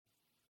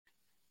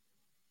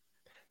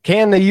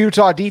Can the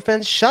Utah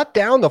defense shut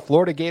down the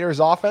Florida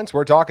Gators offense?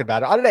 We're talking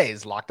about it on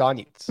today's Locked On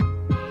Utes.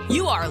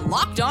 You are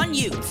Locked On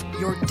Utes,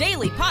 your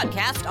daily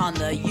podcast on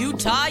the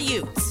Utah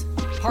Utes.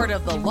 Part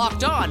of the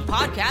Locked On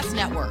Podcast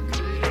Network.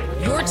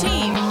 Your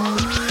team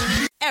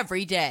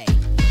every day.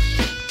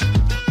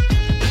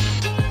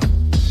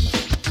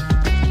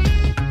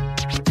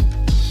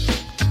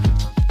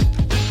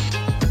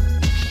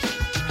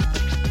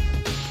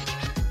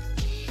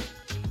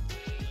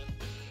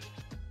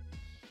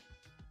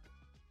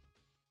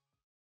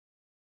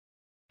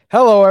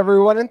 Hello,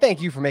 everyone, and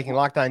thank you for making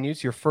Locked On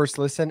Utes your first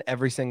listen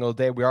every single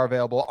day. We are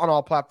available on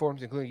all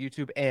platforms, including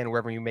YouTube and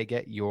wherever you may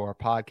get your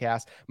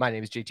podcast. My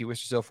name is JT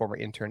Wistersill, former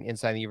intern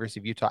inside the University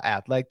of Utah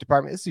Athletic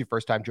Department. This is your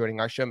first time joining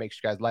our show. Make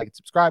sure you guys like and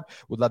subscribe.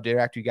 We'd love to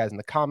interact with you guys in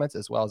the comments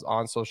as well as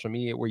on social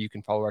media, where you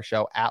can follow our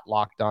show at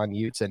Locked On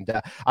Utes. And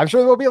I'm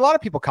sure there will be a lot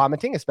of people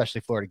commenting,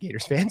 especially Florida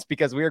Gators fans,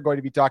 because we are going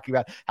to be talking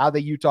about how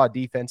the Utah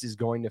defense is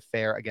going to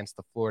fare against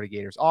the Florida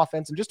Gators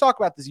offense, and just talk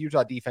about this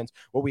Utah defense,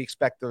 what we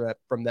expect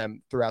from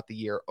them throughout the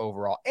year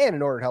overall. And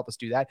in order to help us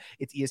do that,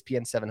 it's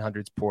ESPN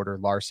 700's Porter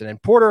Larson.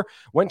 And Porter,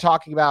 when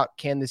talking about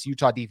can this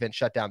Utah defense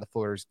shut down the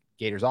Florida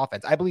Gators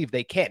offense, I believe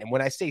they can. And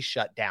when I say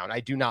shut down, I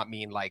do not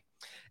mean like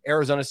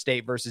Arizona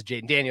State versus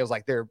Jaden Daniels,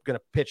 like they're going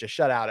to pitch a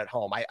shutout at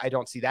home. I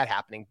don't see that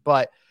happening.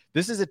 But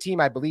this is a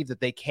team I believe that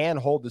they can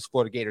hold this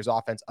Florida Gators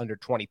offense under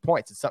 20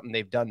 points. It's something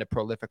they've done to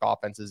prolific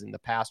offenses in the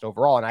past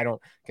overall, and I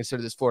don't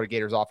consider this Florida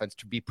Gators offense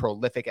to be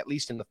prolific, at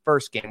least in the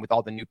first game with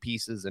all the new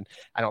pieces. And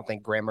I don't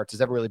think Graham Mertz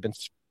has ever really been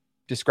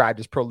described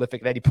as prolific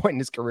at any point in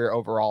his career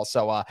overall.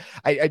 So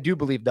I do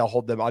believe they'll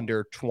hold them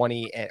under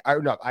 20. I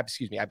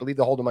believe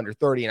they'll hold them under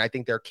 30, and I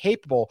think they're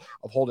capable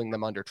of holding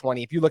them under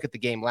 20. If you look at the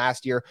game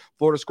last year,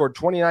 Florida scored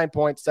 29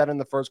 points, 7 in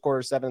the first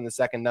quarter, 7 in the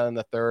second, none in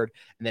the third,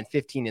 and then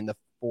 15 in the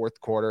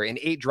fourth quarter. In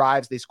 8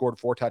 drives, they scored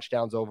 4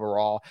 touchdowns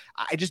overall.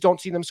 I just don't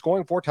see them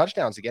scoring 4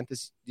 touchdowns against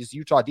this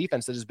Utah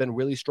defense that has been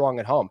really strong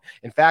at home.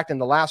 In fact, in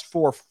the last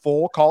 4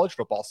 full college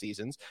football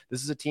seasons,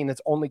 this is a team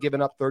that's only given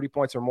up 30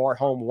 points or more at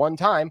home one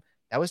time.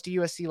 That was to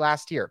USC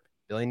last year.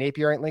 Billy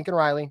Napier ain't Lincoln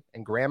Riley,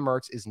 and Graham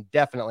Mertz is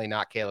definitely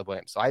not Caleb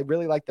Williams. So I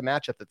really like the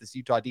matchup that this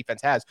Utah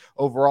defense has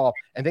overall,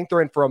 and think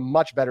they're in for a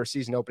much better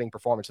season opening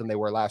performance than they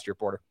were last year,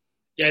 Porter.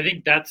 Yeah, I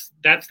think that's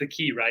the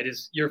key, right?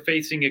 Is you're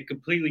facing a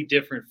completely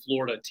different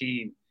Florida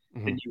team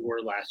than you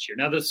were last year.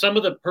 Now, some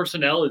of the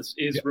personnel is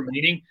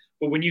remaining,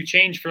 but when you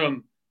change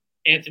from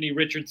Anthony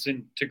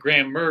Richardson to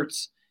Graham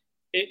Mertz,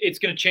 it's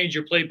going to change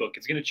your playbook.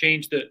 It's going to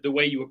change the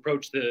way you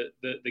approach the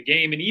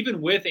game. And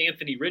even with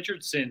Anthony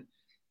Richardson,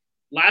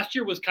 last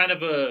year was kind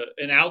of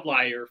an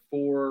outlier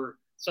for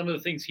some of the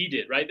things he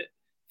did, right?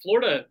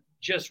 Florida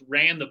just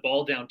ran the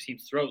ball down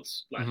teams'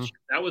 throats last year.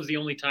 That was the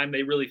only time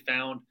they really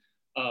found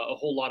a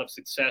whole lot of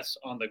success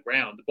on the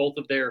ground. Both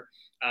of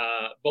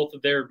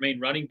their main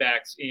running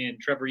backs in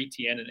Trevor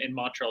Etienne and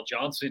Montrell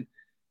Johnson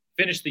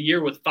finished the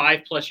year with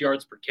 5+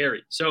 yards per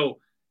carry. So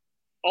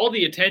all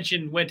the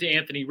attention went to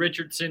Anthony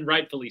Richardson,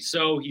 rightfully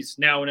so. He's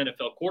now an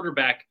NFL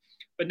quarterback,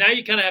 but now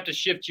you kind of have to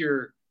shift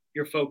your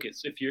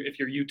focus if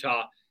you're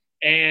Utah.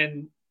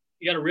 And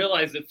you got to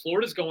realize that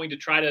Florida's going to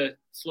try to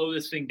slow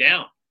this thing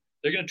down.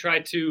 They're going to try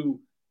to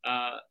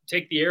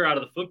take the air out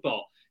of the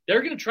football.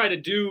 They're going to try to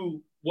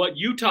do what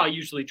Utah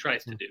usually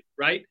tries to do,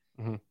 right?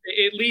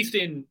 At least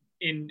in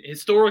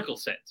historical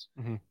sense.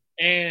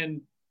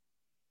 And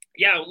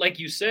yeah, like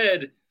you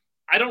said,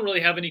 I don't really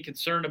have any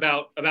concern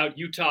about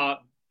Utah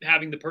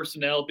having the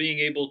personnel being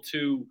able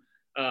to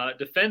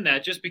defend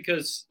that, just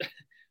because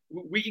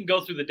we can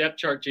go through the depth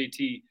chart,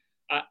 JT.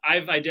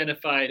 I've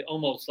identified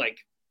almost like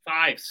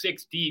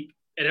 5-6 deep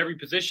at every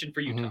position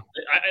for Utah.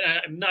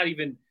 I'm not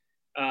even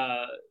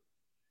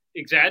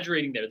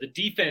exaggerating there. The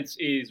defense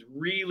is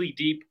really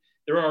deep.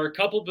 There are a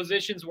couple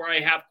positions where I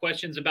have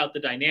questions about the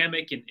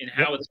dynamic and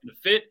how it's going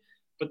to fit,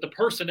 but the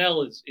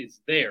personnel is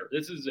there.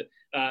 This is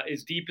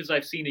as deep as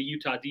I've seen a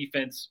Utah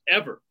defense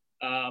ever.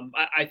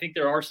 I think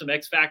there are some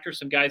X factors,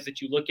 some guys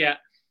that you look at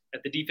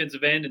the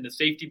defensive end and the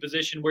safety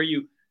position where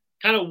you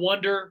kind of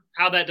wonder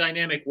how that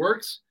dynamic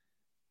works,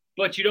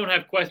 but you don't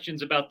have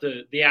questions about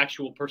the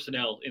actual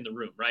personnel in the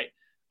room, right?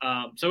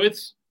 So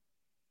it's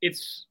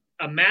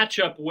a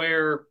matchup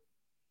where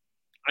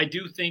I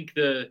do think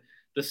the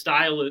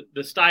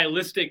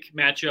stylistic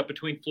matchup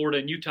between Florida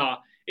and Utah,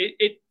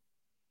 it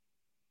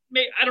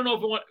may, I don't know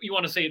if you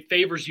want to say it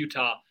favors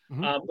Utah,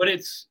 but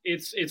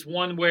it's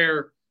one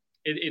where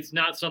it's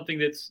not something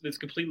that's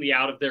completely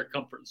out of their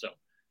comfort zone.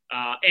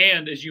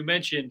 And as you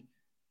mentioned,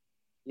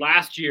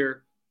 last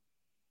year,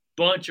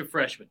 bunch of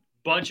freshmen,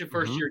 bunch of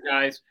first-year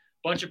guys,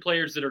 bunch of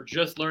players that are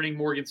just learning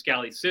Morgan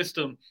Scalley's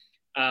system.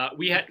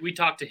 We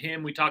talked to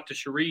him. We talked to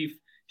Sharif.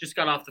 Just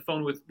got off the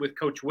phone with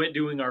Coach Witt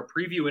doing our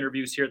preview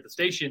interviews here at the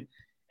station.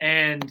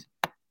 And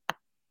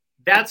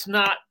that's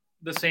not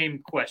the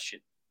same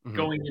question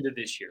going into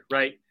this year,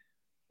 right?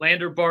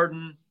 Lander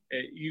Barton,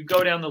 you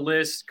go down the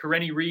list,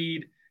 Karenni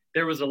Reed.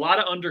 There was a lot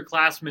of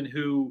underclassmen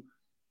who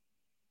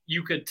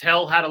you could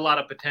tell had a lot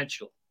of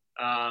potential.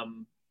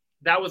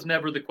 That was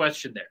never the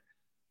question there.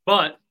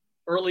 But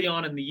early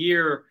on in the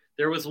year,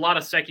 there was a lot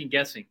of second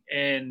guessing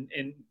and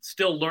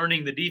still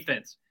learning the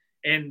defense.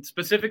 And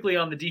specifically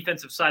on the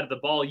defensive side of the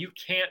ball, you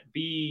can't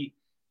be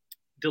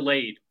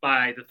delayed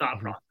by the thought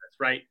process,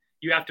 right?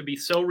 You have to be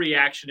so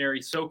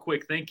reactionary, so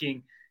quick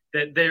thinking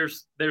that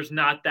there's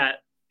not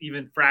that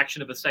even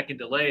fraction of a second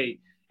delay.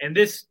 And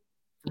this,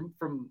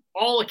 from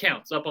all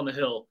accounts up on the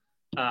Hill,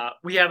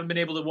 we haven't been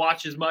able to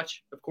watch as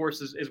much, of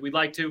course, as we'd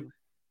like to.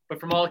 But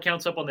from all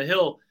accounts up on the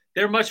Hill,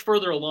 they're much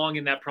further along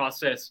in that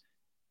process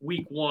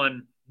week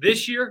one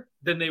this year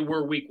than they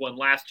were week one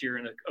last year.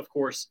 And, of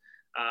course,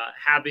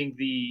 having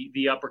the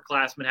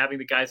upperclassmen, having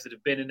the guys that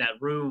have been in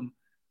that room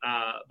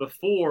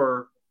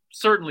before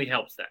certainly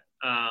helps that.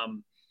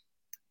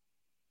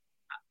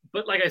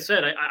 But like I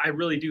said, I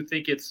really do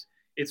think it's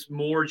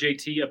more,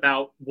 JT,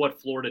 about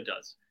what Florida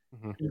does.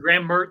 Mm-hmm.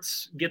 Graham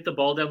Mertz get the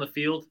ball down the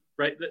field,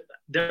 right?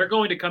 They're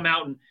going to come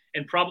out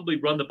and probably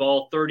run the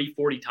ball 30,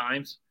 40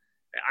 times.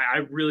 I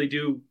really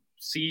do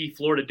see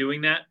Florida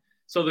doing that.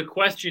 So the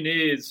question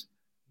is,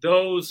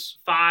 those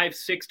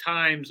 5-6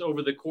 times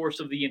over the course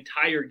of the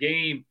entire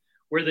game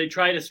where they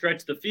try to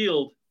stretch the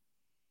field,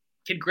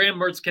 can Graham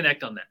Mertz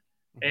connect on that?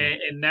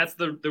 Mm-hmm. And that's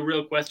the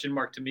real question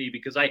mark to me,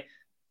 because I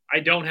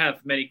don't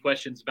have many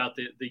questions about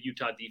the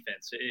Utah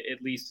defense,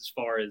 at least as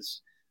far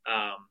as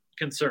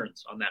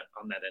concerns on that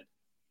end.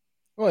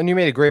 Well, and you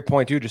made a great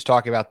point too, just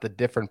talking about the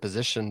different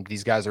position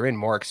these guys are in,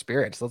 more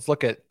experience. Let's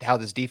look at how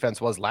this defense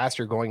was last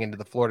year going into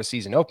the Florida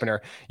season opener.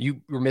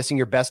 You were missing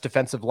your best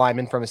defensive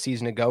lineman from a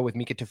season ago with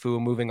Mika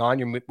Tafua moving on.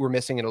 You were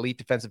missing an elite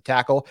defensive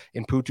tackle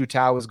in Putu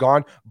Tau is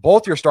gone.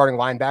 Both your starting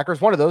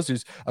linebackers, one of those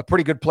who's a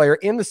pretty good player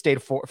in the state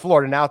of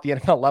Florida now at the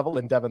NFL level,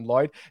 in Devin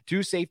Lloyd.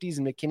 Two safeties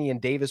in McKinney and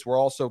Davis were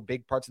also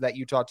big parts of that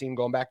Utah team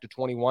going back to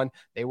 21.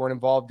 They weren't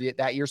involved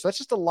that year. So that's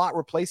just a lot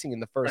replacing in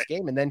the first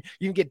game. And then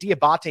you can get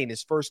Diabate in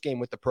his first game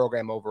with the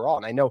program overall.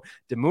 And I know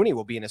Demooney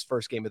will be in his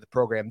first game of the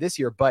program this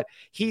year, but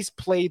he's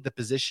played the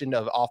position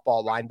of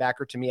off-ball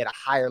linebacker to me at a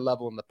higher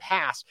level in the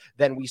past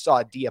than we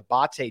saw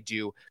Diabate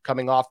do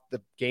coming off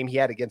the game he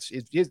had against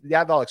his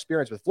off-ball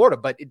experience with Florida,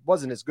 but it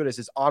wasn't as good as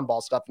his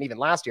on-ball stuff. And even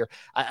last year,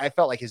 I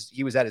felt like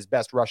he was at his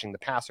best rushing the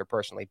passer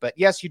personally. But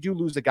yes, you do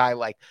lose a guy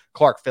like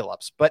Clark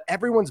Phillips, but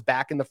everyone's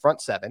back in the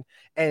front seven,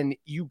 and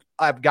you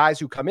have guys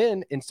who come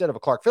in instead of a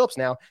Clark Phillips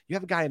now. You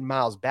have a guy in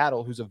Miles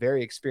Battle who's a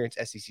very experienced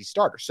SEC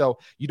starter. So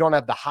you don't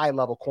have the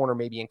high-level corner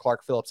maybe in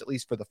Clark Phillips, at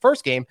least for the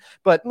first game.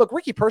 But look,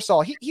 Ricky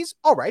Pearsall, he's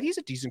all right. He's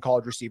a decent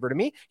college receiver to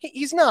me.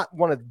 He's not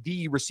one of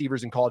the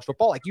receivers in college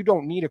football. Like, you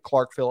don't need a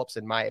Clark Phillips,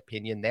 in my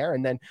opinion, there.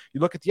 And then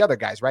you look at the other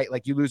guys, right?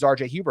 Like, you lose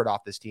RJ Hubert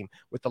off this team.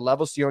 With the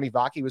level Sione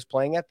Vaki was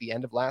playing at the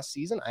end of last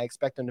season, I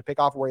expect him to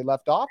pick off where he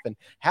left off and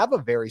have a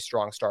very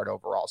strong start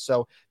overall.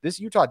 So this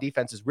Utah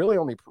defense is really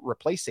only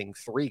replacing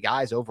 3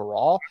 guys overall.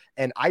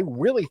 And I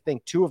really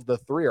think 2 of the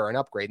 3 are an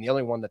upgrade. And the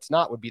only one that's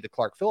not would be the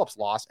Clark Phillips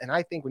loss. And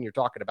I think when you're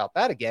talking about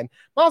that again,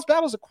 Miles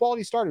Battle's a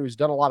quality starter who's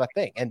done a lot of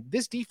things. And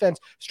this defense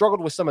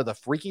struggled with some of the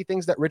freaky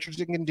things that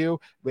Richardson can do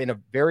in a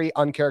very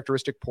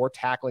uncharacteristic, poor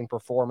tackling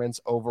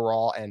performance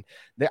overall. And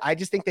I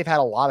just think they've had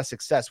a lot of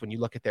success when you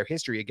look at their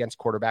history against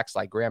quarterbacks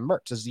like Graham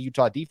Mertz. This is a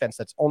Utah defense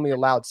that's only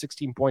allowed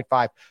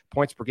 16.5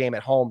 points per game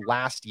at home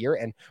last year.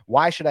 And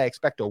why should I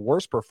expect a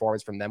worse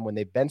performance from them when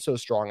they've been so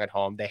strong at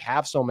home? They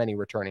have so many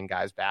returning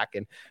guys back.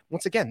 And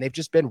once again, they've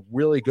just been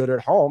really good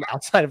at home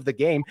outside of the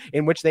game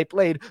in which they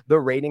played the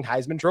reigning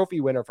Heisman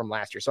Trophy winner from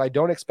last year. So I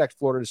don't expect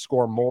Florida to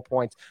score more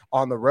points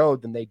on the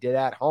road than they did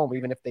at home,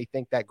 even if they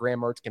think that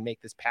Graham Mertz can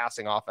make this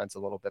passing offense a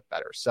little bit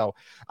better. So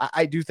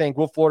I do think,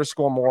 will Florida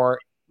score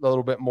a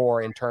little bit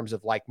more in terms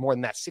of like more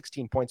than that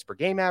 16 points per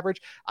game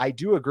average? I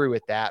do agree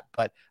with that,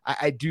 but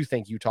I do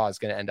think Utah is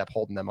going to end up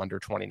holding them under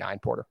 29,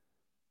 Porter.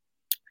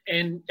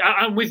 And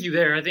I'm with you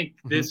there. I think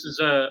this is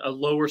a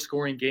lower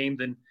scoring game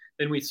than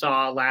we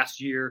saw last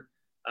year,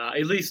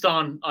 at least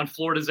on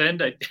Florida's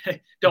end. I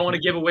don't want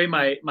to give away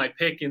my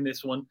pick in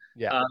this one,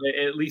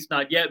 at least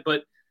not yet.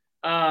 But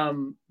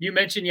you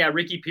mentioned,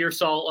 Ricky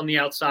Pearsall on the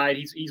outside.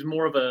 He's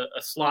more of a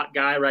slot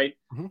guy, right?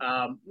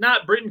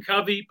 Not Britton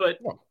Covey, but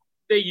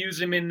they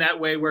use him in that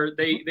way where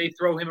they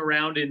throw him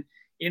around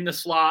in the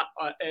slot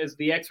as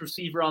the X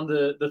receiver on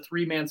the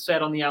 3-man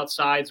set on the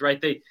outsides,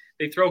 right? They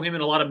throw him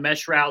in a lot of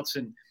mesh routes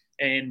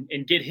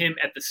and get him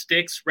at the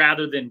sticks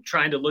rather than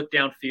trying to look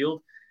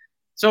downfield.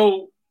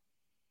 So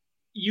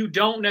you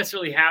don't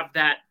necessarily have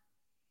that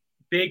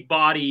big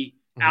body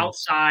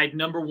outside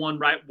number 1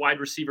 wide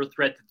receiver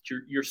threat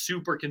that you're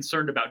super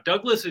concerned about.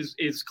 Douglas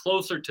is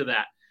closer to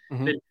that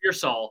than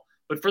Pearsall,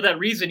 but for that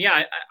reason,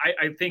 I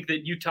think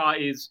that Utah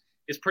is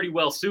pretty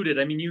well suited.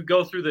 I mean, you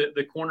go through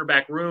the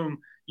cornerback room.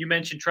 You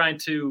mentioned trying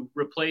to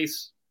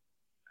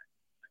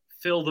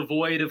fill the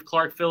void of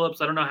Clark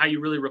Phillips. I don't know how you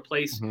really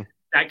replace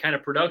that kind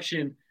of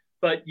production,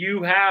 but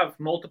you have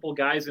multiple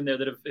guys in there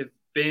that have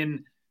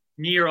been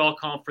near all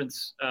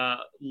conference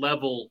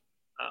level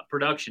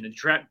production. And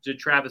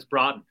Travis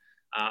Broughton,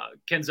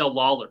 Kenzel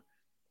Lawler.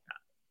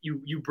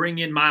 You bring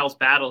in Miles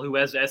Battle, who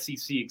has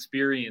SEC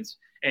experience,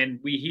 and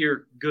we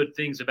hear good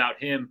things about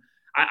him.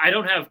 I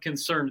don't have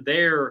concern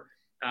there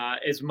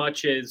as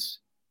much as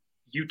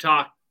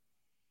Utah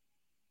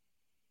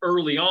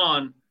early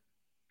on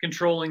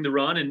controlling the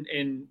run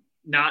and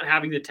not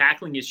having the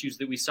tackling issues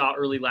that we saw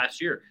early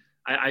last year.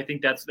 I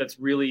think that's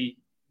really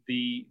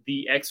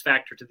the X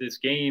factor to this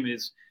game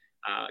is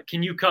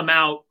can you come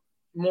out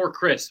more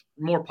crisp,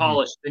 more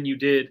polished than you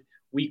did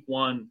week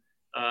 1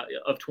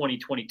 of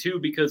 2022,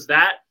 because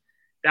that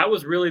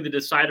was really the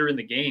decider in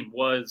the game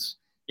was,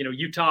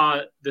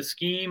 Utah, the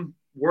scheme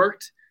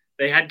worked.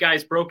 They had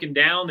guys broken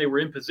down. They were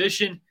in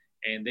position,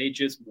 and they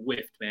just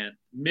whiffed, man.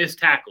 Missed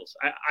tackles.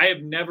 I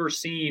have never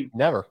seen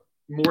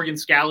Morgan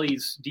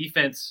Scalley's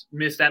defense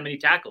miss that many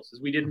tackles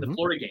as we did in the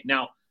Florida game.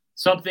 Now,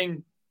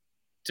 something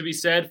to be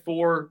said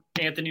for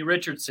Anthony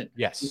Richardson,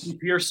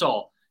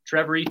 Pearsall,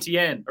 Travis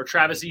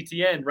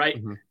Etienne,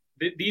 right?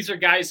 These are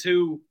guys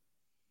who,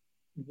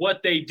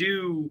 what they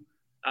do,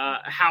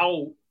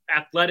 how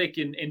athletic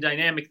and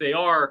dynamic they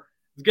are,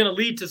 is going to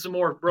lead to some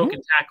more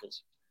broken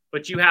tackles.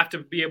 But you have to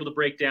be able to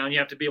break down. You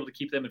have to be able to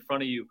keep them in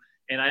front of you.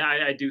 And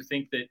I do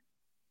think that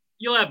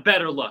you'll have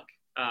better luck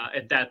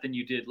at that than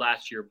you did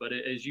last year. But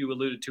as you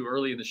alluded to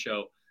early in the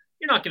show,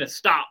 you're not going to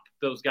stop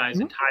those guys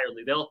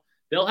entirely.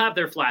 They'll have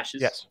their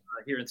flashes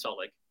here in Salt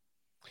Lake.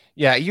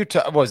 Yeah,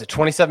 Utah, what was it,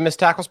 27 missed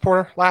tackles,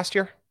 Porter, last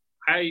year?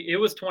 It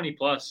was 20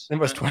 plus. It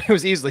was 20. It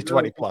was easily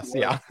 20 plus.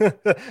 Yeah,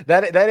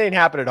 that ain't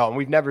happened at home.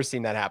 We've never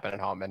seen that happen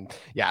at home, and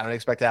I don't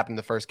expect to happen in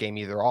the first game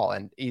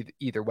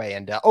either way.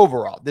 And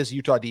overall, this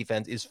Utah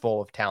defense is full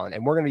of talent,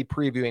 and we're going to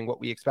be previewing what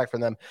we expect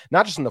from them,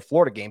 not just in the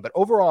Florida game, but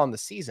overall in the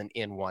season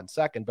in 1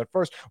 second. But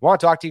first, I want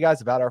to talk to you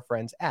guys about our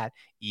friends at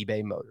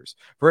eBay Motors.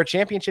 For a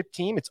championship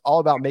team, it's all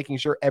about making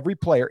sure every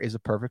player is a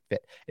perfect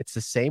fit. It's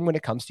the same when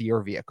it comes to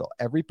your vehicle.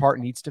 Every part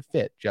needs to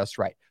fit just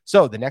right.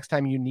 So the next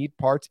time you need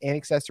parts and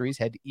accessories,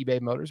 head to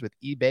eBay Motors with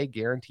eBay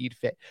Guaranteed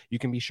Fit. You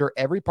can be sure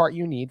every part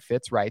you need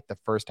fits right the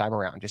first time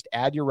around. Just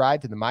add your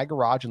ride to the My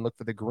Garage and look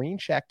for the green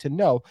check to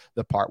know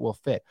the part will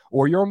fit,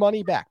 or your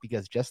money back,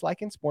 because just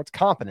like in sports,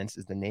 confidence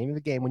is the name of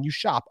the game when you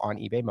shop on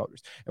eBay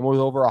Motors. And with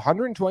over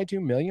 122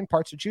 million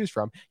parts to choose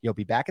from, you'll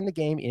be back in the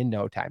game in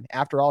no time.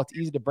 After all, it's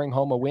easy to bring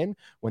home a win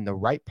when the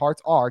right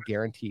parts are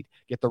guaranteed.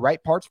 Get the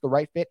right parts, the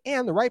right fit,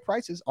 and the right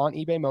prices on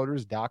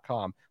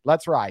ebaymotors.com.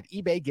 Let's ride.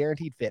 eBay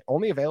Guaranteed Fit.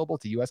 Only available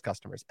to U.S.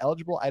 customers.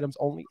 Eligible items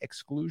only.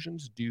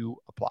 Exclusions do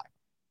apply.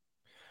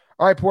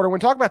 All right, Porter, when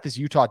talking about this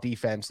Utah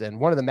defense and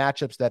one of the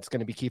matchups that's going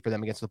to be key for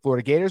them against the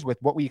Florida Gators with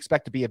what we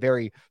expect to be a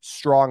very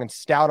strong and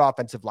stout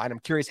offensive line, I'm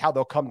curious how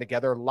they'll come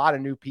together. A lot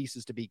of new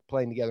pieces to be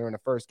playing together in the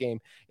first game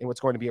in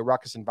what's going to be a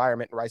ruckus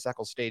environment in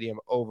Rice-Eccles Stadium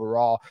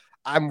overall.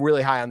 I'm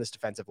really high on this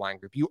defensive line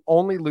group. You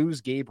only lose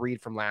Gabe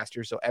Reed from last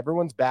year, so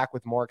everyone's back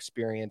with more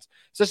experience,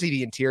 especially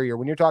the interior.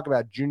 When you're talking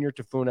about Junior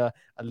Tafuna,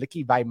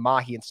 Aliki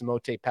Vaimahi, and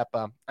Samote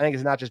Pepa, I think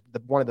it's not just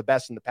one of the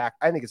best in the pack.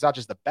 I think it's not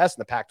just the best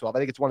in the Pac-12. I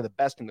think it's one of the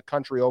best in the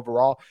country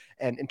overall.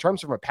 And in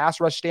terms of a pass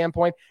rush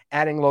standpoint,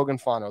 adding Logan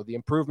Fano, the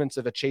improvements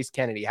of a Chase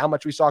Kennedy, how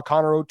much we saw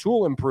Connor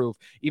O'Toole improve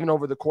even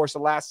over the course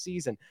of last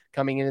season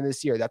coming into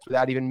this year. That's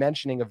without even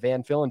mentioning of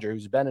Van Fillinger,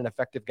 who's been an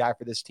effective guy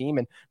for this team.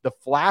 And the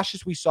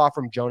flashes we saw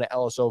from Jonah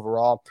Ellis overall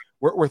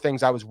were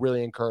things I was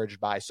really encouraged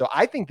by. So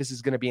I think this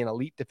is going to be an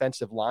elite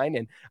defensive line,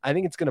 and I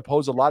think it's going to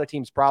pose a lot of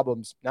teams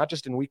problems, not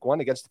just in week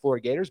 1 against the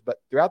Florida Gators, but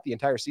throughout the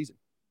entire season.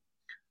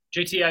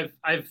 JT,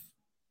 I've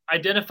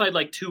identified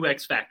like 2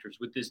 X factors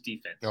with this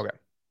defense. Okay.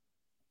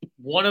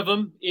 One of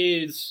them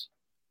is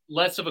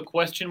less of a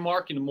question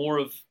mark and more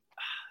of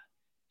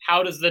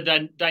how does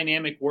the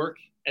dynamic work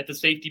at the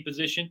safety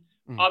position.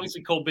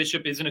 Obviously, Cole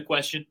Bishop isn't a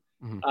question.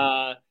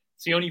 Sione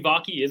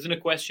Vaki isn't a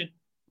question.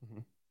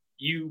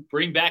 You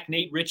bring back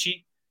Nate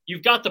Ritchie.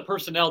 You've got the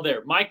personnel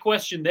there. My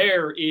question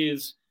there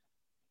is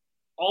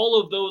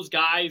all of those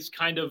guys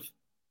kind of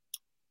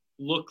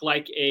look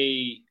like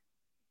a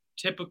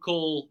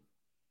typical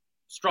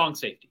strong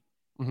safety.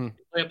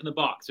 Play up in the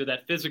box or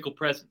that physical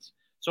presence.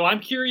 So I'm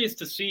curious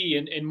to see,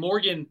 and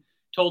Morgan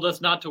told us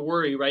not to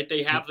worry, right?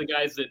 They have the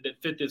guys that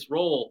fit this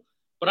role.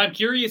 But I'm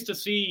curious to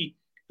see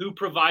who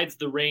provides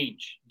the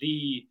range,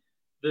 the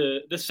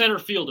center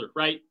fielder,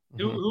 right?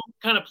 Who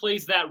kind of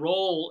plays that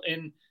role,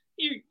 and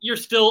you're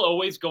still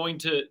always going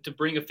to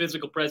bring a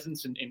physical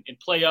presence and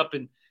play up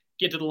and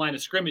get to the line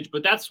of scrimmage.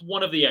 But that's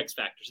one of the X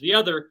factors. The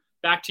other,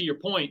 back to your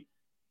point,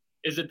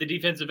 is at the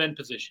defensive end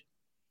position.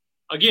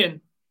 Again,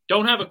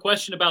 don't have a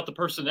question about the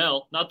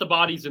personnel, not the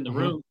bodies in the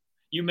room.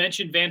 You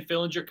mentioned Van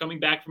Fillinger coming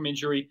back from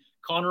injury.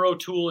 Connor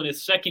O'Toole in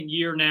his second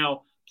year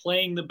now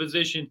playing the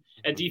position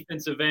at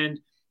defensive end.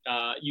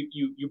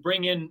 You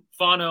bring in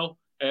Fano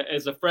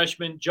as a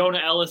freshman. Jonah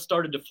Ellis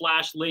started to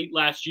flash late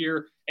last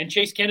year. And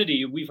Chase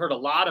Kennedy, we've heard a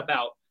lot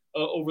about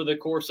over the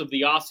course of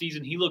the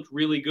offseason. He looked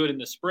really good in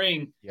the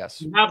spring.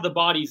 Yes. You have the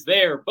bodies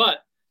there.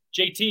 But,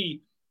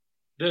 JT,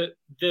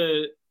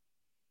 the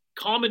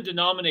common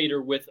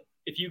denominator with,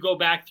 if you go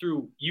back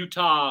through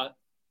Utah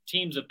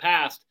teams of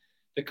past,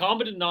 the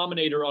common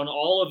denominator on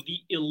all of the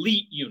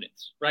elite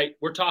units, right?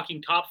 We're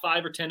talking top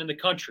 5 or 10 in the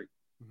country,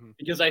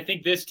 because I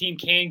think this team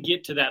can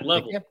get to that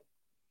level.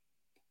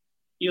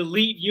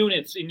 Elite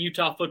units in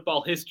Utah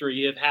football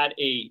history have had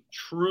a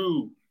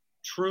true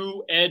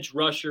edge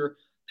rusher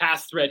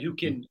pass threat who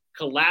can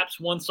collapse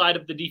one side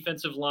of the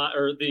defensive line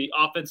or the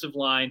offensive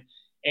line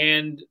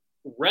and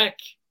wreck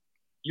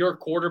your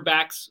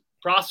quarterback's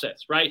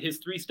process, right? His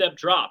 3-step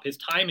drop, his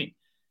timing.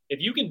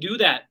 If you can do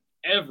that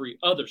every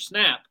other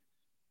snap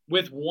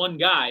with one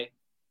guy,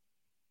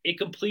 it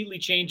completely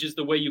changes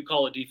the way you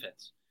call a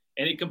defense.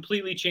 And it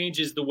completely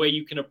changes the way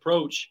you can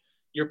approach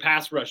your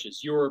pass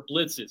rushes, your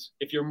blitzes,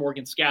 if you're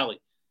Morgan Scalley.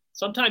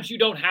 Sometimes you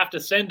don't have to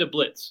send a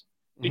blitz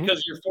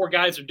because your 4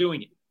 guys are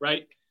doing it,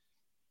 right?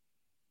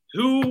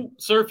 Who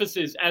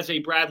surfaces as a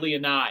Bradley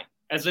Anai,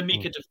 as a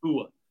Mika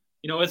Tafua,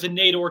 as a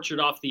Nate Orchard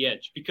off the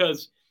edge?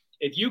 Because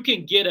if you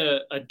can get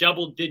a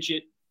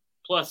double-digit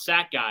plus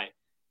sack guy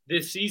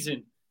this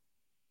season,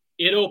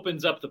 it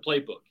opens up the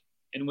playbook.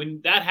 And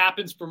when that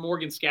happens for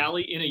Morgan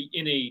Scalley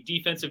in a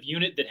defensive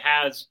unit that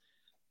has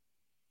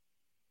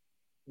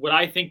what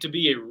I think to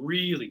be a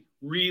really,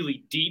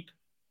 really deep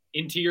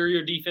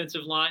interior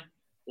defensive line,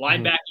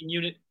 linebacking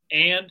unit,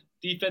 and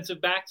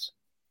defensive backs,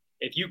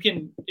 if you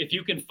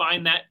can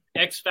find that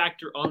X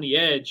factor on the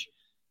edge,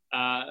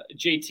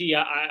 JT,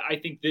 I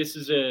think this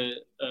is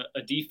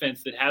a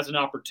defense that has an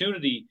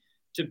opportunity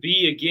to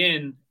be,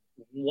 again,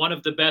 one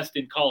of the best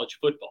in college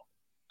football.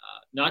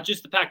 Not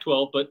just the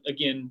Pac-12, but,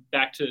 again,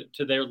 back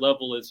to their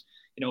level as,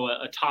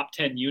 a top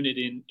 10 unit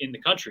in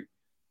the country.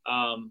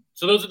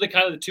 So those are the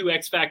kind of the 2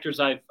 X factors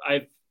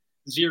I've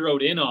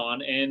zeroed in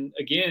on. And,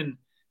 again,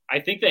 I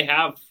think they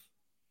have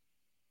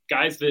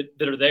guys that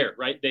are there,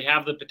 right? They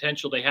have the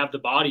potential. They have the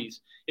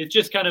bodies. It's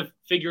just kind of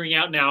figuring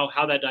out now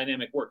how that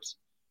dynamic works.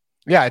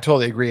 Yeah, I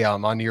totally agree.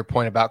 On your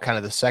point about kind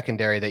of the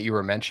secondary that you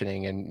were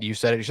mentioning, and you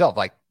said it yourself,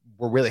 like,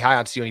 we're really high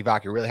on Sione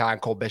Vaki, really high on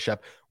Cole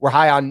Bishop. We're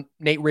high on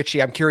Nate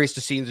Ritchie. I'm curious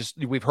to see this.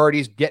 We've heard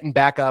he's getting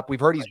back up. We've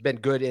heard he's been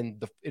good in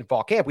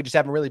fall camp. We just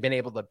haven't really been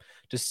able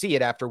to see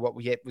it after what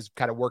was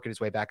kind of working his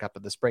way back up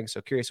in the spring.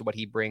 So curious what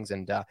he brings.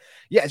 And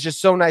it's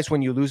just so nice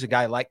when you lose a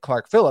guy like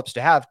Clark Phillips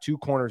to have 2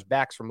 corners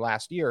backs from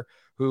last year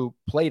who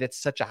played at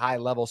such a high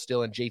level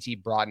still in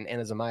JT Broughton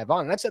and Azamiah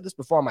Vaughn. And I've said this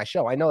before on my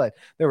show. I know that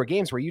there were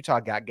games where Utah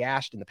got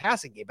gashed in the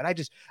passing game, but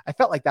I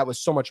felt like that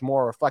was so much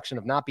more a reflection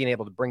of not being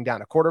able to bring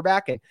down a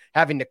quarterback and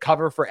having to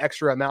cover for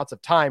extra amounts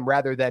of time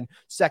rather than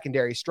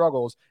secondary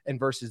struggles. And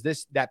versus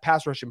that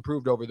pass rush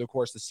improved over the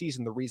course of the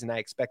season, the reason I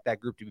expect that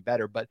group to be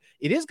better. But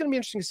it is going to be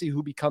interesting to see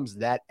who becomes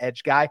that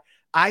edge guy.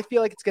 I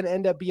feel like it's going to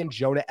end up being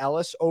Jonah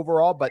Ellis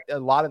overall, but a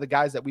lot of the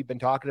guys that we've been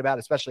talking about,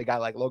 especially a guy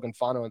like Logan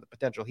Fano and the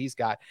potential he's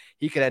got,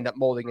 he could end up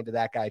molding into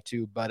that guy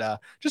too. But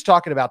just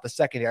talking about the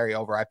secondary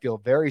over, I feel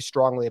very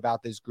strongly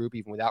about this group,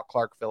 even without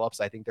Clark Phillips.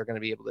 I think they're going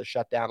to be able to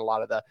shut down a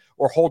lot of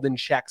or hold in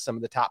check some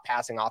of the top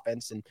passing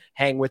offense and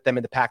hang with them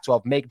in the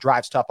Pac-12, make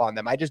drives tough on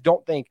them. I just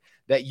don't think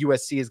that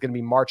USC is going to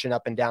be marching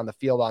up and down the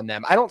field on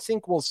them. I don't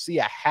think we'll see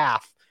a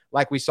half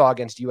like we saw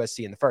against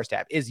USC in the first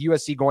half. Is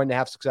USC going to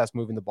have success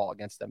moving the ball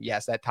against them?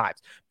 Yes, at times.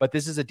 But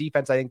this is a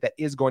defense, I think, that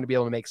is going to be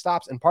able to make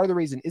stops. And part of the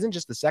reason isn't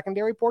just the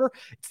secondary, Porter.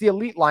 It's the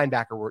elite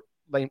linebackers we're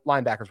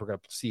going to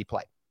see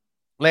play.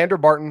 Lander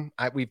Barton,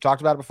 we've talked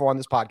about it before on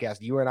this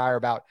podcast. You and I are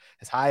about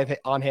as high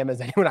on him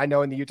as anyone I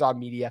know in the Utah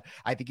media.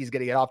 I think he's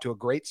going to get off to a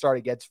great start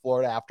against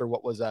Florida after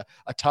what was a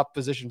tough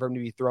position for him to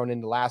be thrown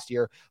into last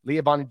year.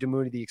 Leobani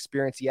Damuni, the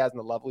experience he has and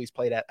the level he's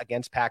played at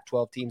against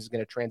Pac-12 teams, is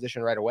going to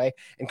transition right away.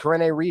 And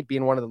Karene Reed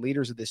being one of the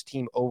leaders of this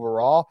team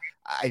overall,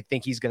 I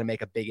think he's going to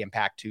make a big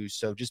impact too.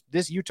 So just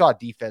this Utah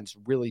defense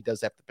really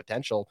does have the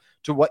potential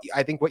to what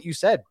you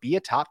said, be a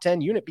top 10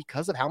 unit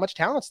because of how much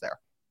talent's there.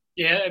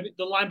 Yeah, I mean,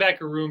 the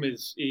linebacker room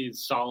is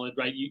solid,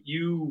 right?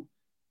 You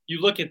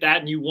look at that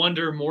and you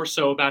wonder more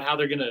so about how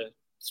they're going to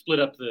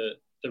split up the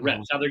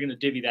reps, how they're going to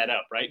divvy that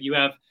up, right? You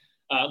have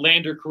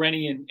Lander,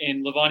 Karene,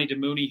 and Leobani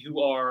Damuni,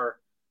 who are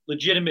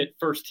legitimate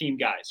first-team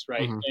guys,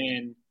 right?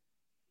 And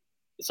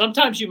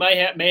sometimes you may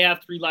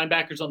have 3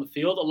 linebackers on the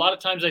field. A lot of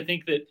times I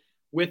think that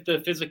with the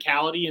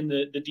physicality and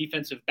the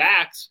defensive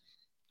backs,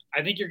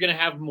 I think you're going to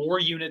have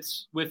more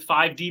units with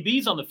 5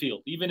 DBs on the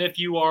field, even if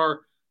you are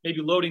 – maybe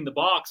loading the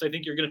box. I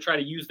think you're going to try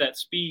to use that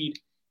speed,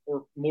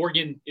 or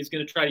Morgan is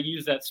going to try to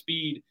use that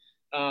speed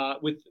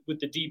with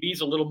the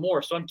DBs a little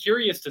more. So I'm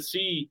curious to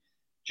see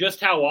just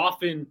how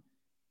often,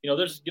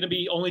 there's going to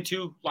be only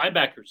 2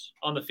 linebackers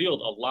on the field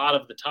a lot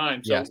of the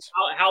time. So yes.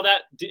 how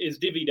that is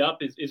divvied up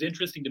is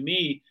interesting to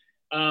me.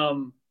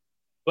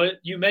 But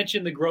you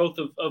mentioned the growth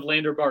of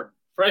Lander Barton,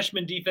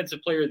 freshman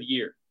defensive player of the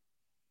year.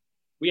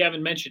 We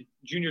haven't mentioned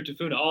Junior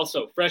Tafuna,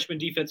 also freshman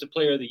defensive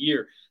player of the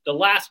year. The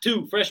last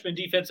 2 freshman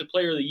defensive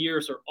player of the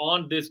years are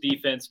on this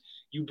defense.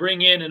 You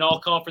bring in an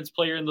all-conference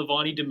player in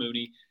Leobani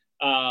Damuni.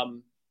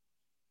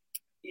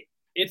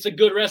 It's a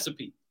good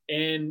recipe,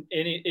 and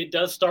it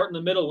does start in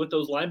the middle with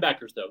those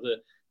linebackers, though,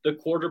 the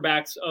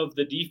quarterbacks of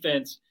the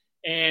defense.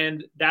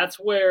 And that's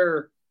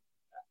where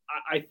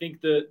I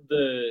think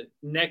the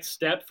next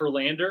step for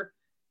Lander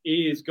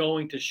is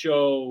going to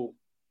show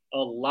a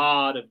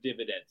lot of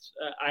dividends.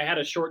 I had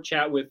a short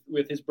chat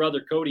with his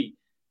brother Cody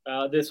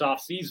this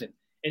offseason,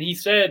 and he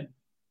said,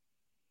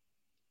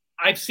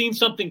 I've seen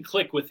something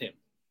click with him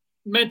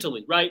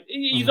mentally, right?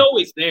 He's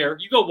always there.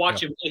 You go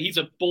watch him play. He's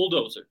a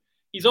bulldozer.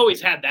 He's always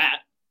had that.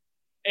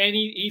 and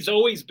he's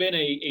always been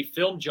a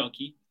film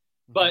junkie.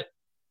 But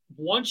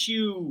once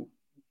you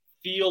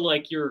feel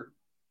like you're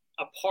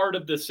a part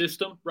of the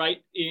system,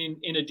 right,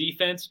 in a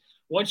defense,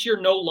 once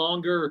you're no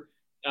longer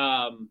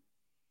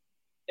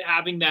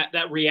having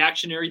that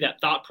reactionary,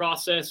 that thought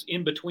process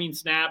in between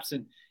snaps,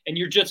 and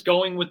you're just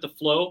going with the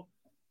flow.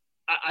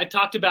 I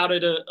talked about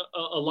it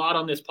a lot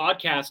on this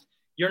podcast.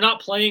 You're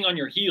not playing on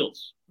your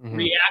heels,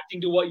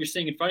 reacting to what you're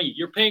seeing in front of you.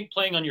 You're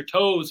playing on your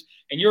toes,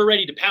 and you're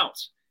ready to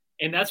pounce.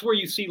 And that's where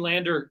you see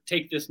Lander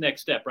take this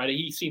next step, right?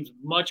 He seems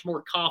much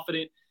more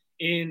confident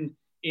in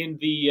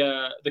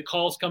the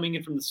calls coming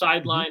in from the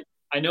sideline.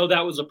 I know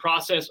that was a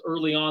process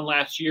early on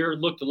last year. It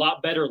looked a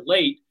lot better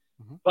late,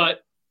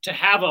 but to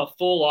have a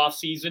full off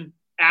season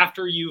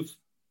after you've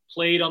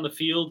played on the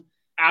field,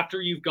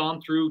 after you've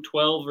gone through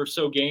 12 or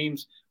so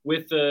games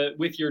with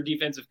your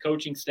defensive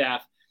coaching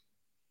staff,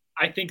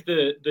 I think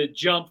the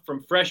jump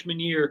from freshman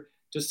year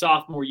to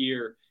sophomore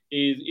year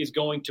is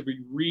going to be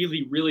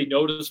really, really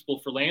noticeable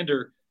for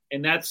Lander,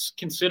 and that's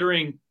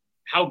considering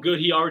how good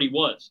he already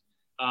was.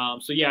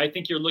 So, yeah, I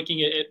think you're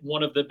looking at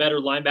one of the better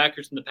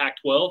linebackers in the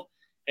Pac-12,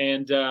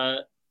 and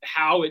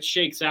how it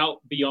shakes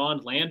out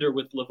beyond Lander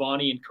with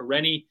Levani and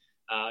Kareni.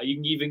 You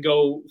can even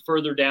go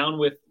further down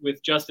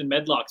with Justin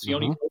Medlock. So, the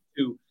only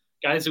two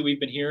guys that we've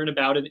been hearing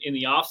about in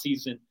the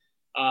offseason.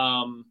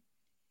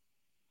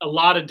 A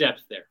lot of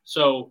depth there.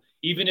 So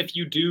even if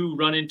you do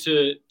run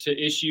into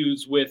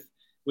issues with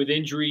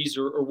injuries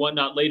or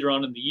whatnot later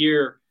on in the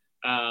year,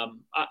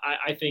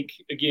 I think,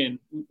 again,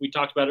 we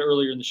talked about it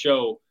earlier in the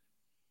show,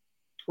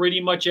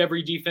 pretty much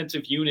every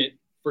defensive unit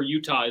for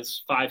Utah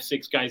is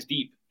 5-6 guys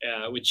deep,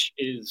 which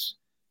is,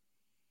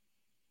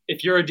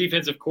 if you're a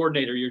defensive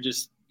coordinator, you're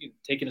just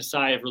taking a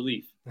sigh of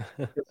relief.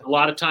 A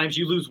lot of times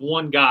you lose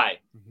one guy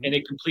and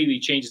it completely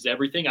changes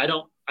everything. I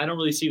don't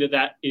really see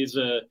that is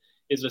a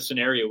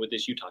scenario with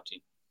this Utah team.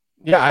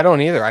 Yeah, I don't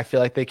either. I feel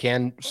like they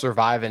can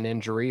survive an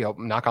injury.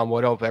 Knock on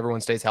wood, hope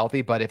everyone stays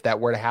healthy. But if that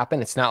were to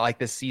happen, it's not like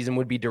this season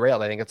would be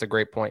derailed. I think that's a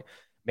great point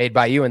made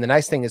by you. And the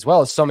nice thing as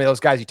well is some of those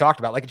guys you talked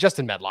about, like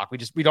Justin Medlock,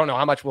 we don't know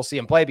how much we'll see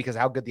him play because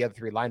of how good the other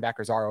three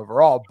linebackers are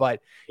overall.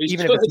 But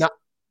even if it's not,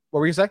 what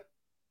were you saying?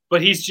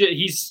 But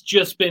he's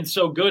just been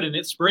so good. And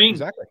it's spring.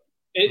 Exactly.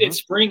 It's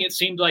spring. It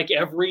seemed like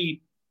every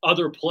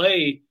other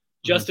play,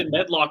 Justin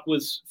Medlock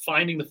was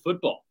finding the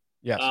football.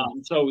 Yes.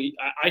 So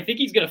I think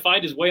he's going to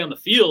find his way on the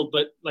field,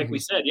 but like we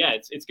said, yeah,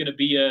 it's going to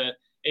be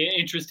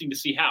interesting to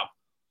see how.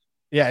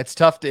 Yeah, it's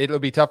tough. It'll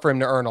be tough for him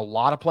to earn a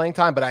lot of playing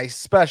time, but I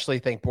especially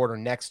think, Porter,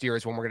 next year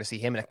is when we're going to see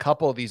him and a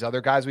couple of these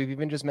other guys we've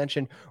even just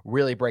mentioned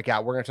really break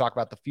out. We're going to talk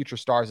about the future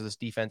stars of this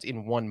defense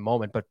in one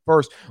moment. But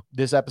first,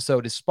 this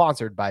episode is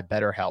sponsored by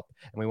BetterHelp,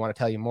 and we want to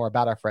tell you more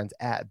about our friends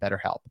at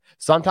BetterHelp.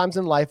 Sometimes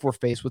in life, we're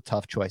faced with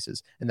tough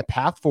choices, and the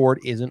path forward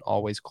isn't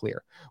always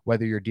clear.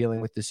 Whether you're dealing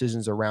with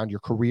decisions around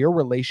your career,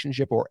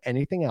 relationship, or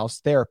anything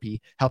else,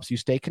 therapy helps you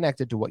stay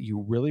connected to what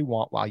you really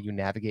want while you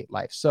navigate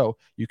life, so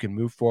you can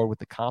move forward with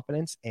the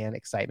confidence and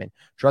excitement.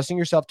 Trusting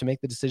yourself to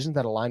make the decisions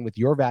that align with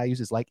your values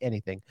is like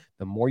anything.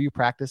 The more you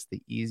practice, the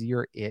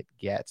easier it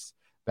gets.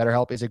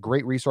 BetterHelp is a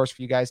great resource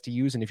for you guys to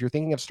use. And if you're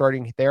thinking of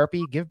starting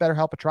therapy, give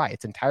BetterHelp a try.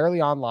 It's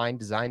entirely online,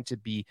 designed to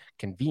be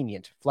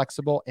convenient,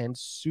 flexible, and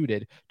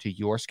suited to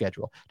your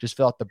schedule. Just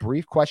fill out the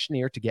brief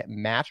questionnaire to get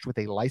matched with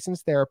a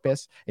licensed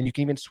therapist, and you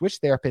can even switch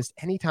therapists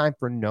anytime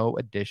for no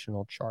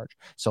additional charge.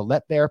 So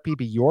let therapy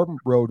be your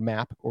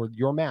roadmap or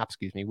your map,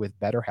 with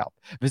BetterHelp.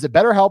 Visit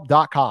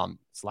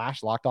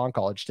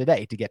BetterHelp.com/LockedOnCollege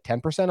today to get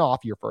 10%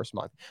 off your first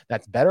month.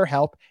 That's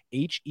BetterHelp,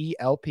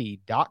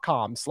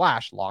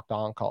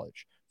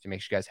 HELP.com/LockedOnCollege. So make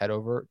sure you guys head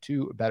over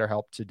to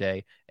BetterHelp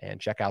today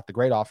and check out the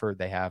great offer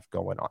they have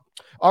going on.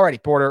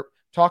 Alrighty, Porter,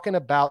 talking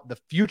about the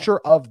future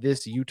of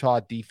this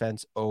Utah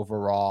defense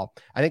overall.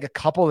 I think a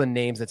couple of the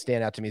names that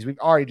stand out to me is we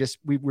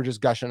were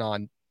just gushing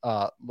on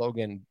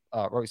Logan.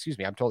 I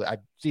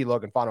see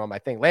Logan Fano on my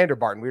thing. Lander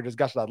Barton. We were just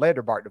gushing on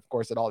Lander Barton, of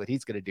course, and all that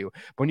he's going to do.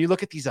 But when you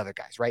look at these other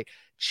guys, right?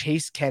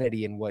 Chase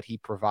Kennedy and what he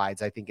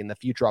provides, I think in the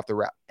future off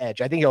the edge,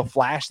 I think he'll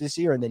flash this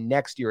year, and then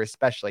next year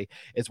especially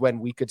is when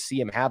we could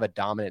see him have a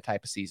dominant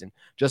type of season.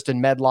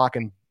 Justin Medlock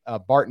and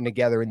Barton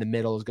together in the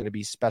middle is going to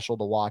be special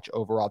to watch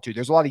overall too.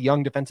 There's a lot of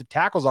young defensive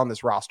tackles on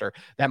this roster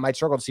that might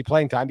struggle to see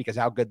playing time because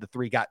how good the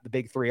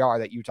big three are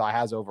that Utah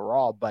has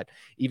overall. But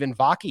even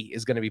Vaki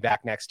is going to be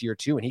back next year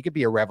too, and he could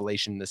be a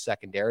revelation in the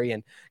secondary.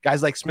 And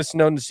guys like Smith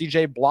Snowden, the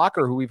CJ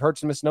Blocker, who we've heard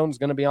Smith Snowden is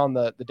going to be on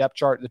the depth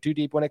chart, the 2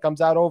 deep when it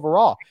comes out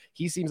overall.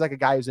 He seems like a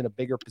guy who's in a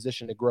bigger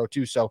position to grow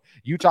too. So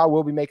Utah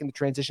will be making the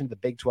transition to the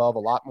Big 12 a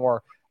lot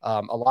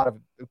of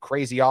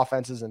crazy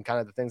offenses and kind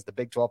of the things the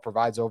Big 12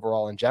 provides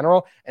overall in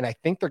general. And I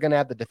think they're going to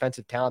have the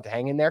defensive talent to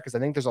hang in there because I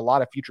think there's a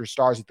lot of future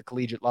stars at the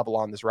collegiate level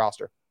on this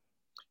roster.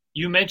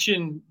 You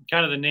mentioned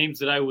kind of the names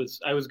that I was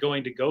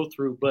going to go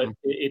through, but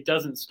it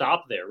doesn't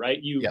stop there, right?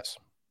 Yes.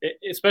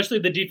 Especially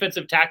the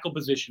defensive tackle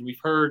position. We've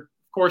heard,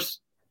 of course,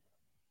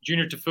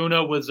 Junior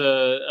Tafuna was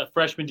a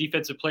freshman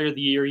defensive player of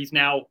the year. He's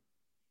now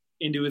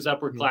into his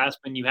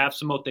upperclassmen. You have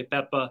Samote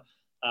Pepa,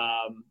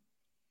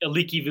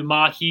 Aliki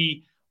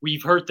Vimahi,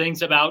 We've heard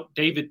things about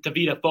David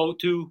Tavita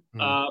Fotu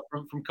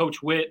from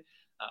Coach Witt,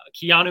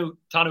 Keanu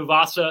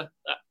Tanuvasa.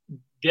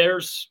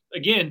 There's,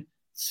 again,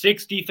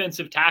 6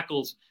 defensive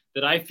tackles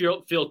that I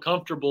feel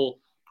comfortable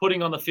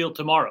putting on the field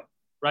tomorrow,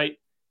 right?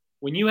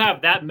 When you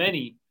have that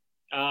many,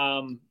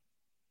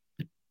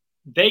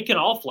 they can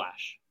all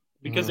flash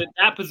because at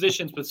that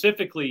position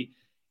specifically,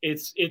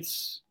 it's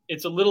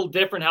a little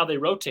different how they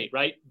rotate,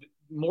 right?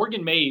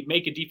 Morgan may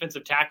make a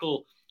defensive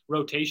tackle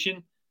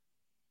rotation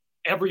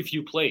every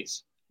few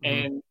plays.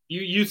 And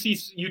you see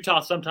Utah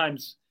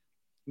sometimes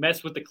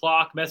mess with the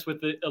clock, mess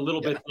with it a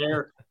little bit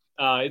there.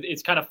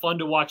 It's kind of fun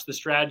to watch the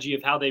strategy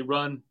of how they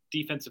run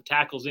defensive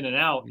tackles in and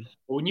out.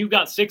 But when you've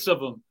got 6 of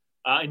them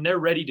and they're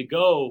ready to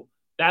go,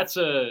 that's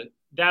a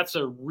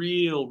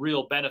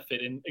real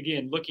benefit. And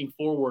again, looking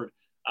forward,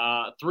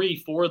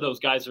 3-4 of those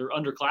guys are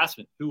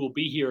underclassmen who will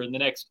be here in the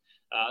next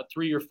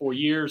 3 or 4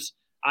 years.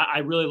 I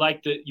really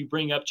like that you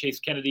bring up Chase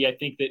Kennedy. I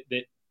think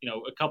that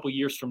a couple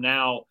years from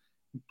now,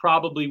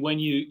 probably when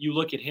you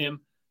look at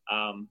him,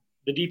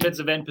 the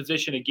defensive end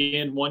position,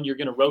 again, one you're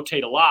going to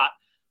rotate a lot.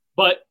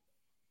 But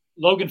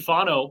Logan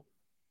Fano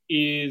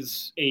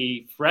is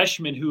a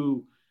freshman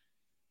who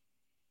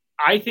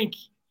I think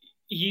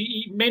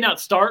he may not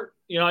start.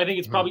 I think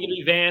it's probably going to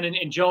be Van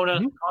and Jonah,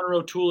 Connor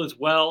O'Toole as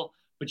well.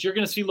 But you're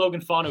going to see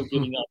Logan Fano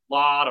getting a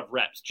lot of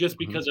reps just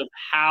because of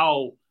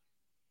how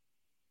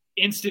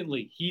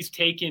instantly he's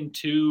taken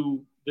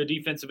to the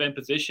defensive end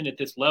position at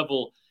this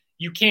level.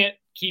 You can't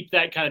keep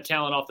that kind of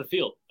talent off the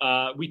field.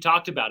 We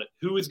talked about it.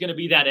 Who is going to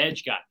be that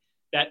edge guy,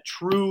 that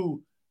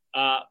true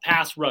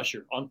pass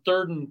rusher on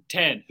 3rd and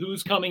 10?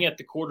 Who's coming at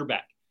the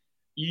quarterback?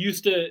 You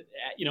used to,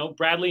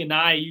 Bradley and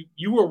I,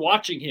 you were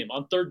watching him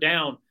on 3rd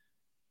down.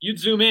 You'd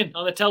zoom in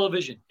on the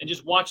television and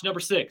just watch number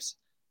 6.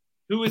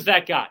 Who is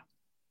that guy?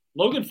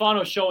 Logan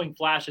Fano showing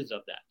flashes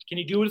of that. Can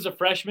he do it as a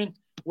freshman?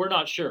 We're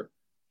not sure.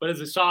 But as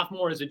a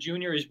sophomore, as a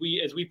junior, as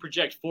we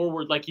project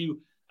forward, like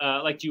you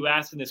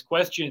asked in this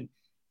question,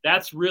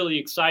 that's really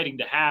exciting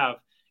to have.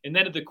 And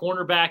then at the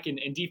cornerback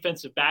and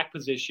defensive back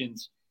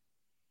positions,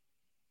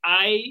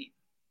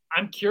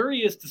 I'm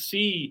curious to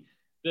see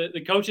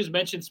the coaches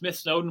mentioned Smith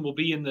Snowden will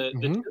be in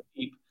the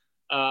deep,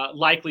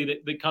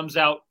 likely that comes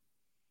out.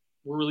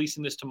 We're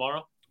releasing this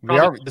tomorrow.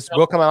 This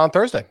will come out on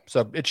Thursday,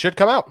 so it should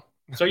come out.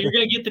 So you're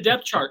going to get the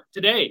depth chart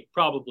today,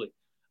 probably.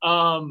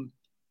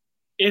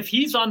 If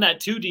he's on that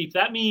 2 deep,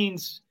 that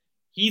means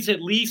he's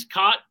at least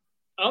caught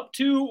up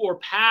to or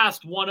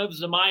past one of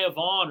Zemiah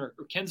Vaughn or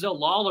Kenzel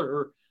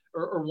Lawler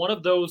or one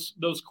of those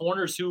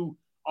corners who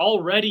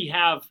already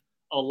have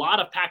a lot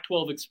of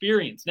Pac-12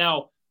 experience.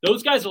 Now,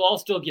 those guys will all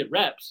still get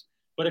reps.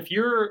 But if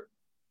you're,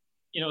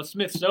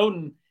 Smith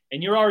Snowden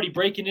and you're already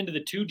breaking into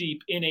the 2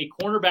 deep in a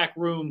cornerback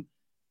room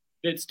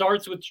that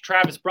starts with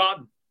Travis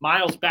Broughton,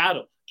 Miles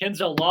Battle,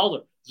 Kenzel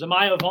Lawler,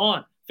 Zemiah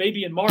Vaughn,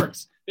 Fabian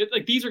Marks.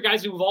 These are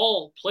guys who have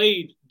all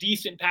played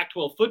decent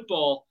Pac-12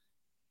 football.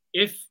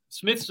 If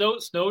Smith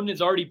Snowden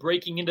is already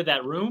breaking into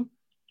that room,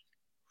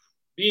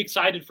 be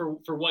excited for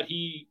what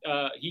he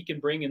can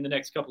bring in the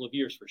next couple of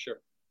years for sure.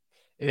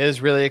 It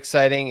is really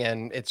exciting,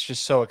 and it's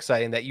just so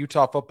exciting that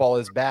Utah football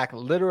is back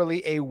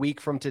literally a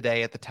week from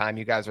today at the time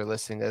you guys are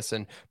listening to this.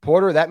 And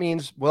Porter, that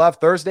means we'll have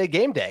Thursday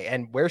game day.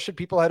 And where should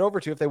people head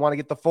over to if they want to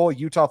get the full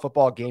Utah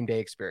football game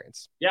day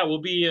experience? Yeah, we'll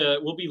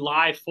be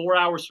live 4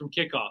 hours from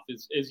kickoff.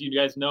 As you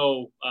guys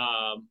know,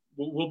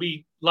 we'll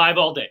be live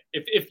all day.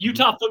 If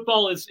Utah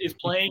football is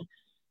playing,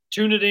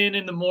 tune it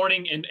in the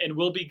morning, and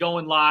we'll be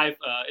going live.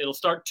 It'll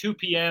start 2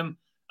 p.m.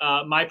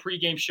 My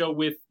pregame show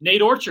with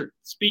Nate Orchard.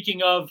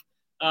 Speaking of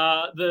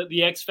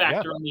the X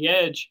Factor on the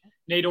edge,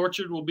 Nate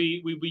Orchard will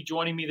be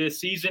joining me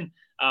this season.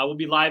 We'll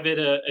be live at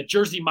a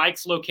Jersey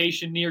Mike's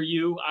location near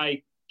you.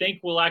 I think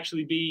we'll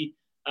actually be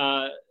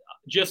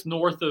just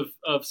north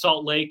of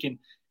Salt Lake,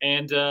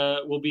 and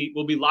we'll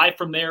be live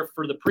from there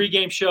for the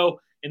pregame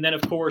show, and then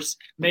of course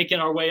making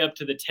our way up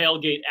to the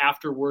tailgate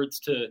afterwards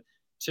to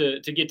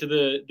get to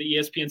the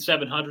ESPN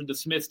 700, the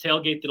Smiths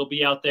tailgate that'll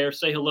be out there.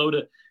 Say hello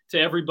to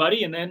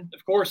everybody, and then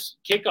of course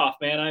kickoff.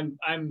 Man,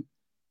 I'm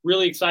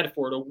really excited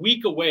for it. A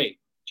week away,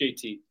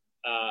 JT.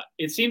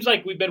 It seems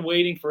like we've been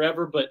waiting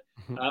forever, but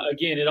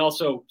again, it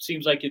also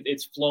seems like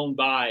it's flown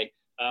by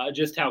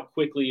just how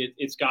quickly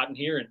it's gotten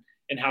here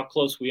and how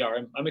close we are.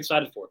 I'm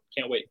excited for it.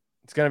 Can't wait.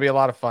 It's going to be a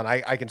lot of fun.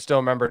 I can still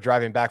remember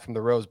driving back from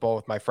the Rose Bowl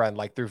with my friend,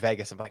 through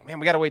Vegas. I'm like, man,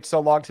 we got to wait so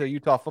long till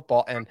Utah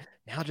football. And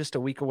now just a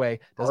week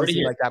away. Doesn't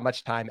seem like that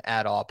much time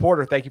at all.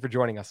 Porter, thank you for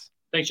joining us.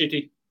 Thanks,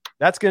 JT.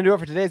 That's going to do it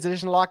for today's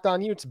edition of Locked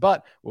On Utes,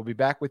 but we'll be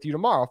back with you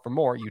tomorrow for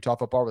more Utah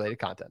football related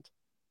content.